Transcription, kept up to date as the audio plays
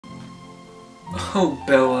Oh,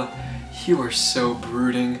 Bella, you are so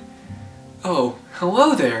brooding. Oh,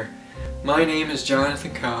 hello there! My name is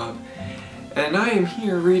Jonathan Kolb, and I am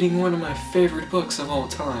here reading one of my favorite books of all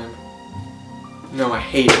time. No, I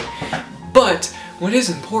hate it. But what is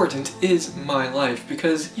important is my life,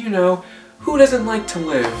 because, you know, who doesn't like to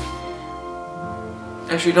live?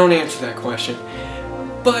 Actually, don't answer that question.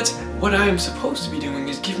 But what I am supposed to be doing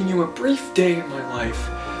is giving you a brief day in my life.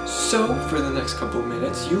 So, for the next couple of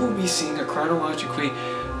minutes, you will be seeing a chronologically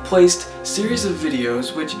placed series of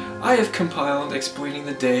videos which I have compiled explaining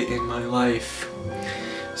the day in my life.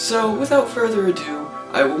 So, without further ado,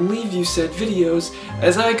 I will leave you said videos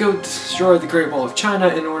as I go destroy the Great Wall of China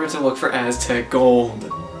in order to look for Aztec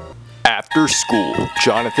gold. After school,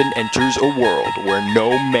 Jonathan enters a world where no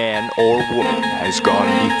man or woman has gone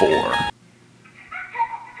before.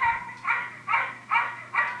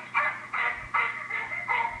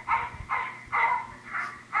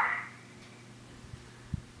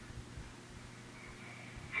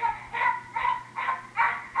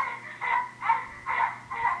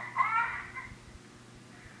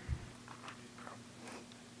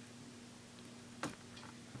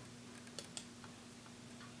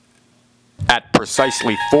 At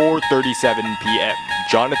precisely 4:37 p.m.,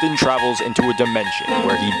 Jonathan travels into a dimension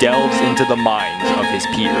where he delves into the minds of his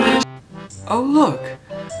peers. Oh look!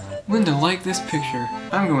 Linda liked this picture.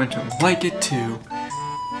 I'm going to like it too.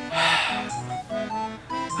 I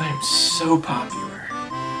am so popular.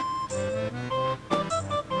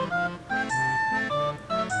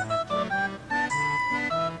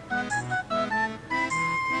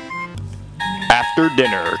 After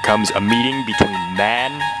dinner comes a meeting between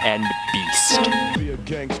man and beast.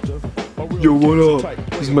 Yo, what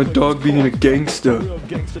up? Is my dog being a gangster?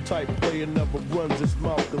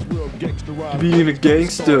 Being a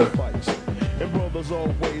gangster.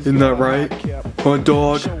 Isn't that right? Huh,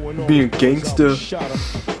 dog? Being a gangster.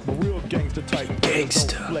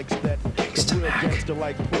 Gangster. Gangster Mac.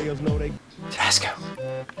 Tabasco.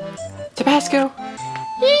 Tabasco.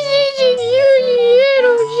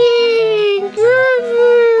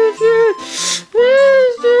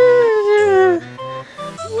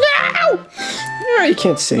 No! You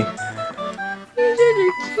can't see.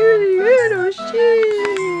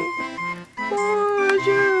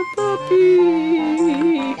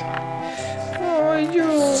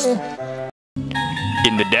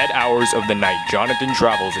 In the dead hours of the night, Jonathan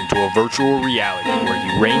travels into a virtual reality where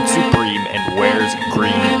he reigns supreme and wears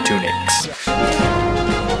green tunics.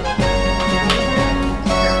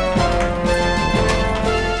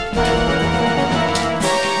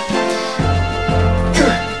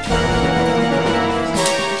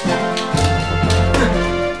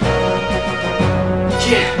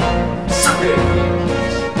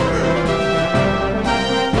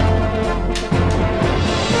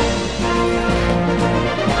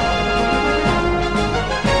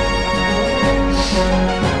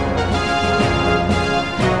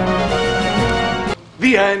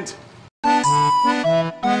 The end.